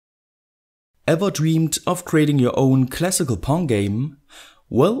Ever dreamed of creating your own classical Pong game?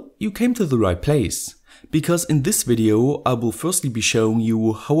 Well, you came to the right place, because in this video I will firstly be showing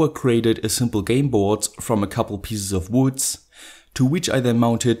you how I created a simple game board from a couple pieces of wood, to which I then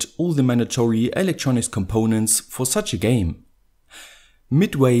mounted all the mandatory electronics components for such a game.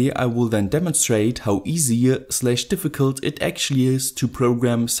 Midway I will then demonstrate how easy/difficult it actually is to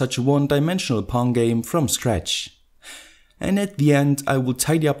program such a one-dimensional Pong game from scratch. And at the end I will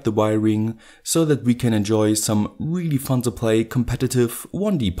tidy up the wiring so that we can enjoy some really fun to play competitive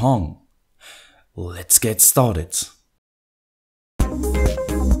 1D Pong. Let's get started.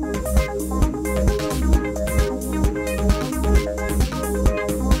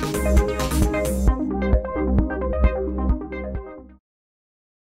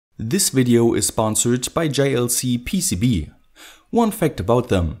 This video is sponsored by JLC PCB. One fact about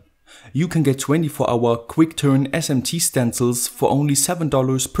them: you can get 24-hour quick-turn SMT stencils for only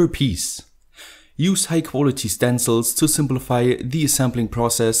 $7 per piece. Use high-quality stencils to simplify the assembling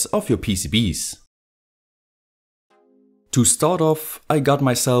process of your PCBs. To start off, I got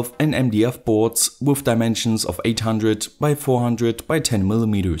myself an MDF board with dimensions of 800 by 400 by 10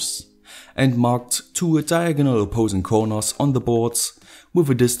 mm and marked two diagonal opposing corners on the boards with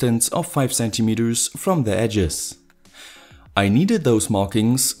a distance of 5 cm from the edges. I needed those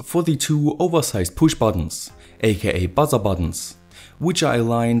markings for the two oversized push buttons, aka buzzer buttons, which I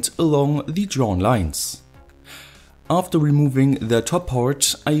aligned along the drawn lines. After removing their top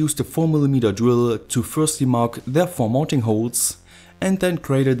part, I used a 4mm drill to firstly mark their 4 mounting holes and then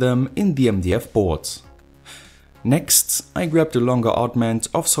created them in the MDF board. Next, I grabbed a longer oddment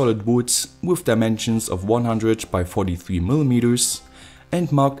of solid wood with dimensions of 100 by 43 mm and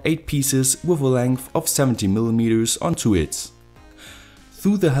marked 8 pieces with a length of 70 mm onto it.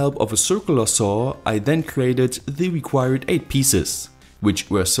 Through the help of a circular saw, I then created the required 8 pieces, which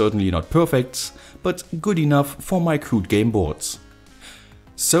were certainly not perfect, but good enough for my crude game board.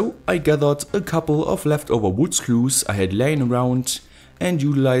 So I gathered a couple of leftover wood screws I had laying around and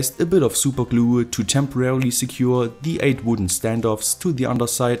utilized a bit of super glue to temporarily secure the 8 wooden standoffs to the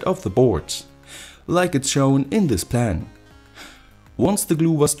underside of the board, like it's shown in this plan. Once the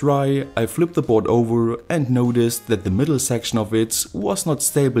glue was dry, I flipped the board over and noticed that the middle section of it was not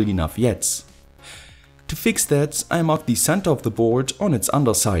stable enough yet. To fix that, I marked the center of the board on its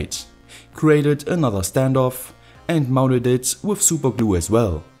underside, created another standoff and mounted it with super glue as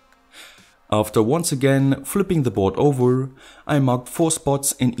well. After once again flipping the board over, I marked 4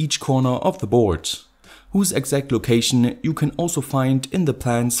 spots in each corner of the board, whose exact location you can also find in the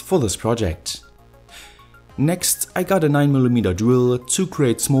plans for this project. Next, I got a 9mm drill to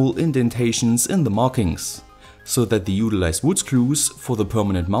create small indentations in the markings, so that the utilized wood screws for the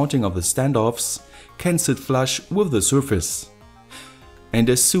permanent mounting of the standoffs can sit flush with the surface. And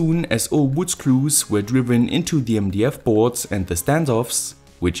as soon as all wood screws were driven into the MDF boards and the standoffs,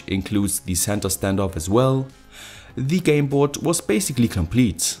 which includes the center standoff as well, the game board was basically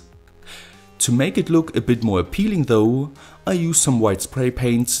complete. To make it look a bit more appealing though, I used some white spray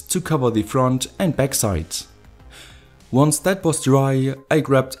paint to cover the front and back side. Once that was dry, I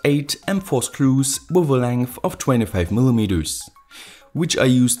grabbed 8 M4 screws with a length of 25 mm, which I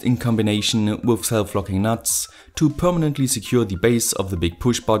used in combination with self-locking nuts to permanently secure the base of the big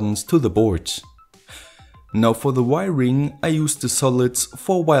push buttons to the board. Now for the wiring, I used a solid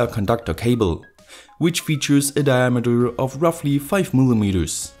 4-wire conductor cable, which features a diameter of roughly 5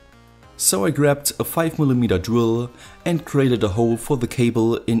 mm. So I grabbed a 5mm drill and created a hole for the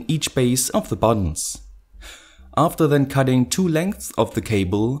cable in each base of the buttons. After then cutting 2 lengths of the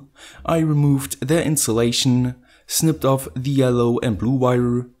cable, I removed their insulation, snipped off the yellow and blue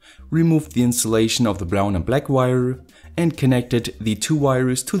wire, removed the insulation of the brown and black wire, and connected the 2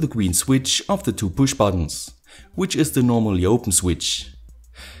 wires to the green switch of the 2 push buttons, which is the normally open switch.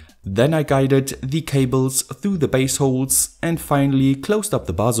 Then I guided the cables through the base holes and finally closed up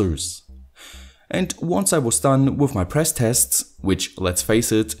the buzzers. And once I was done with my press tests, which, let's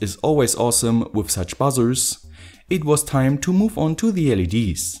face it, is always awesome with such buzzers, it was time to move on to the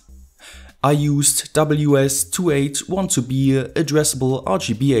LEDs. I used WS2812B addressable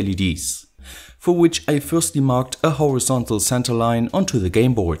RGB LEDs, for which I firstly marked a horizontal center line onto the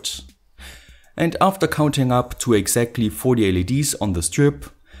game board. And after counting up to exactly 40 LEDs on the strip,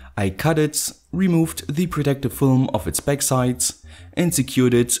 I cut it, removed the protective film of its backside and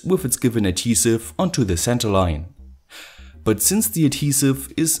secured it with its given adhesive onto the center line. But since the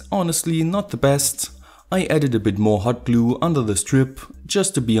adhesive is honestly not the best, I added a bit more hot glue under the strip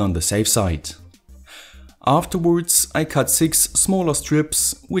just to be on the safe side. Afterwards, I cut 6 smaller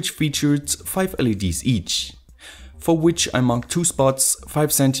strips which featured 5 LEDs each. for which I marked 2 spots 5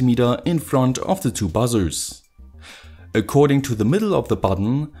 cm in front of the 2 buzzers. According to the middle of the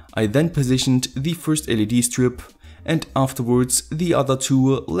button, I then positioned the first LED strip and afterwards the other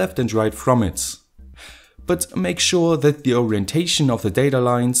 2 left and right from it. But make sure that the orientation of the data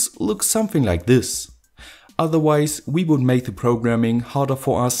lines looks something like this. Otherwise, we would make the programming harder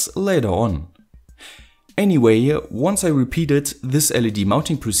for us later on. Anyway, once I repeated this LED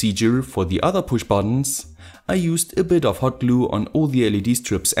mounting procedure for the other push buttons, I used a bit of hot glue on all the LED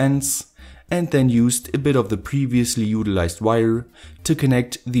strips ends and then used a bit of the previously utilized wire to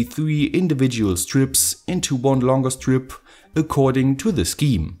connect the 3 individual strips into one longer strip according to the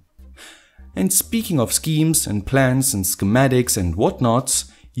scheme. And speaking of schemes and plans and schematics and whatnot,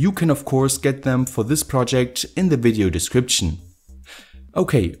 you can of course get them for this project in the video description.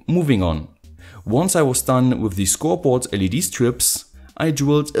 Okay, moving on. Once I was done with the scoreboard LED strips, I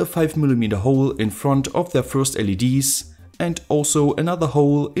drilled a 5mm hole in front of their first LEDs and also another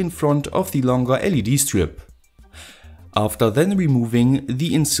hole in front of the longer LED strip. After then removing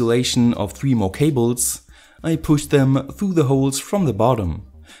the insulation of 3 more cables, I pushed them through the holes from the bottom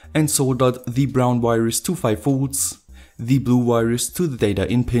and soldered the brown wires to 5V, the blue wires to the data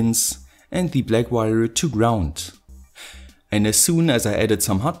in pins and the black wire to ground. And as soon as I added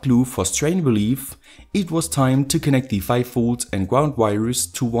some hot glue for strain relief, it was time to connect the 5V and ground wires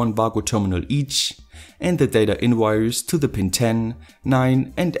to one Vargo terminal each and the data in wires to the pin 10,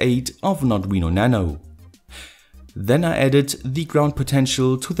 9 and 8 of an Arduino Nano. Then I added the ground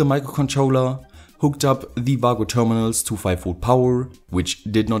potential to the microcontroller, hooked up the Vargo terminals to 5V power, which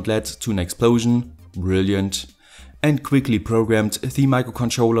did not lead to an explosion, brilliant, and quickly programmed the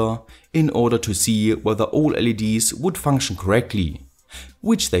microcontroller in order to see whether all LEDs would function correctly,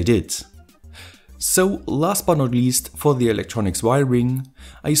 which they did. So last but not least, for the electronics wiring,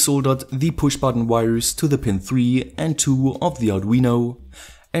 I soldered the push button wires to the pin 3 and 2 of the Arduino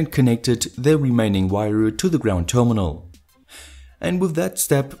and connected the remaining wire to the ground terminal. And with that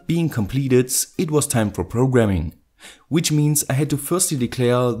step being completed, it was time for programming, which means I had to firstly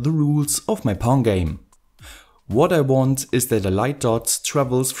declare the rules of my Pong game. What I want is that a light dot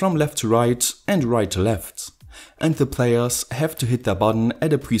travels from left to right and right to left, and the players have to hit their button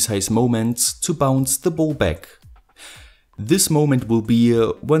at a precise moment to bounce the ball back. This moment will be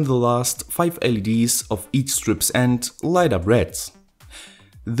when the last 5 LEDs of each strip's end light up red.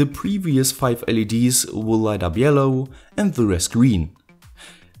 The previous 5 LEDs will light up yellow and the rest green.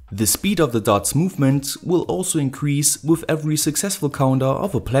 The speed of the dot's movement will also increase with every successful counter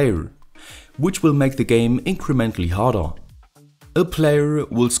of a player, which will make the game incrementally harder. A player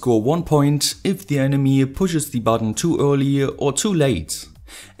will score 1 point if the enemy pushes the button too early or too late,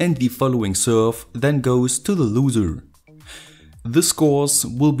 and the following serve then goes to the loser. The scores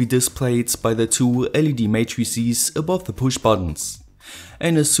will be displayed by the 2 LED matrices above the push buttons.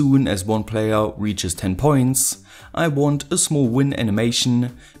 And as soon as one player reaches 10 points, I want a small win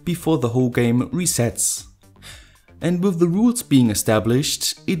animation before the whole game resets. And with the rules being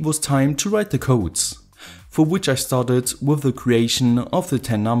established, it was time to write the codes, for which I started with the creation of the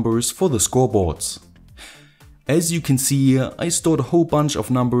 10 numbers for the scoreboards. As you can see, I stored a whole bunch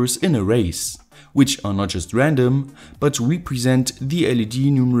of numbers in arrays, which are not just random, but represent the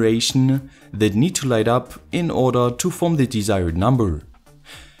LED numeration that need to light up in order to form the desired number.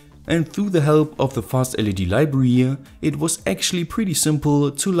 And through the help of the fast LED library, it was actually pretty simple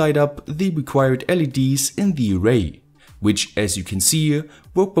to light up the required LEDs in the array, which, as you can see,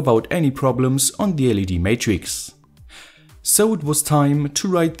 worked without any problems on the LED matrix. So it was time to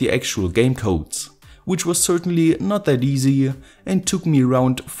write the actual game code, which was certainly not that easy and took me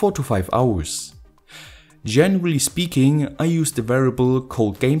around 4 to 5 hours. Generally speaking, I used a variable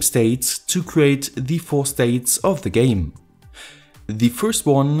called GameState to create the 4 states of the game. The first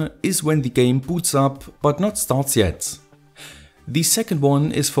one is when the game boots up but not starts yet. The second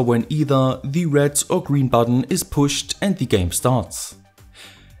one is for when either the red or green button is pushed and the game starts.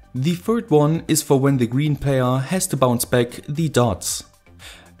 The third one is for when the green player has to bounce back the dot.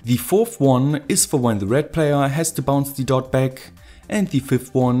 The fourth one is for when the red player has to bounce the dot back, and the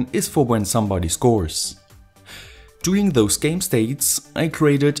fifth one is for when somebody scores. During those game states, I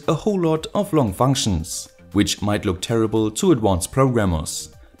created a whole lot of long functions, which might look terrible to advanced programmers,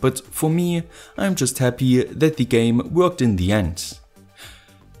 but for me, I'm just happy that the game worked in the end.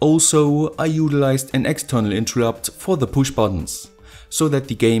 Also, I utilized an external interrupt for the push buttons, so that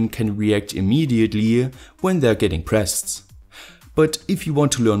the game can react immediately when they're getting pressed. But if you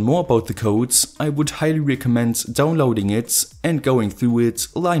want to learn more about the codes, I would highly recommend downloading it and going through it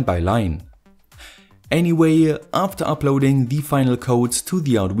line by line. Anyway, after uploading the final code to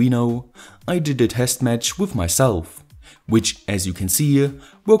the Arduino, I did a test match with myself. which, as you can see,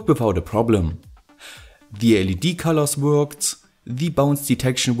 worked without a problem. The LED colors worked, the bounce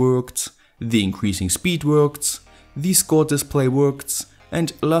detection worked, the increasing speed worked, the score display worked,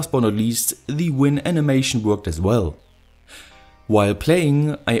 and last but not least, the win animation worked as well. While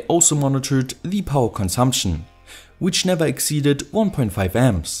playing, I also monitored the power consumption, which never exceeded 1.5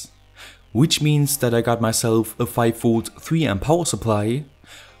 amps, which means that I got myself a 5V 3A power supply,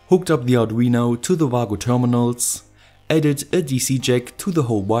 hooked up the Arduino to the Vago terminals, added a DC jack to the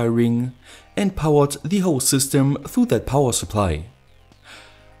whole wiring, and powered the whole system through that power supply.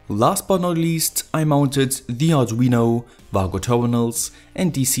 Last but not least, I mounted the Arduino, Vago terminals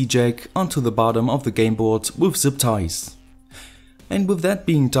and DC jack onto the bottom of the game board with zip ties. And with that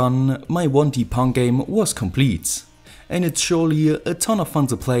being done, my 1D Pong game was complete, and it's surely a ton of fun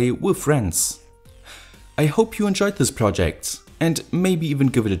to play with friends. I hope you enjoyed this project, and maybe even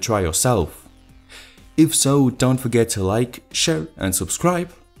give it a try yourself. If so, don't forget to like, share and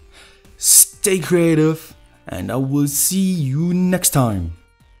subscribe. Stay creative, and I will see you next time.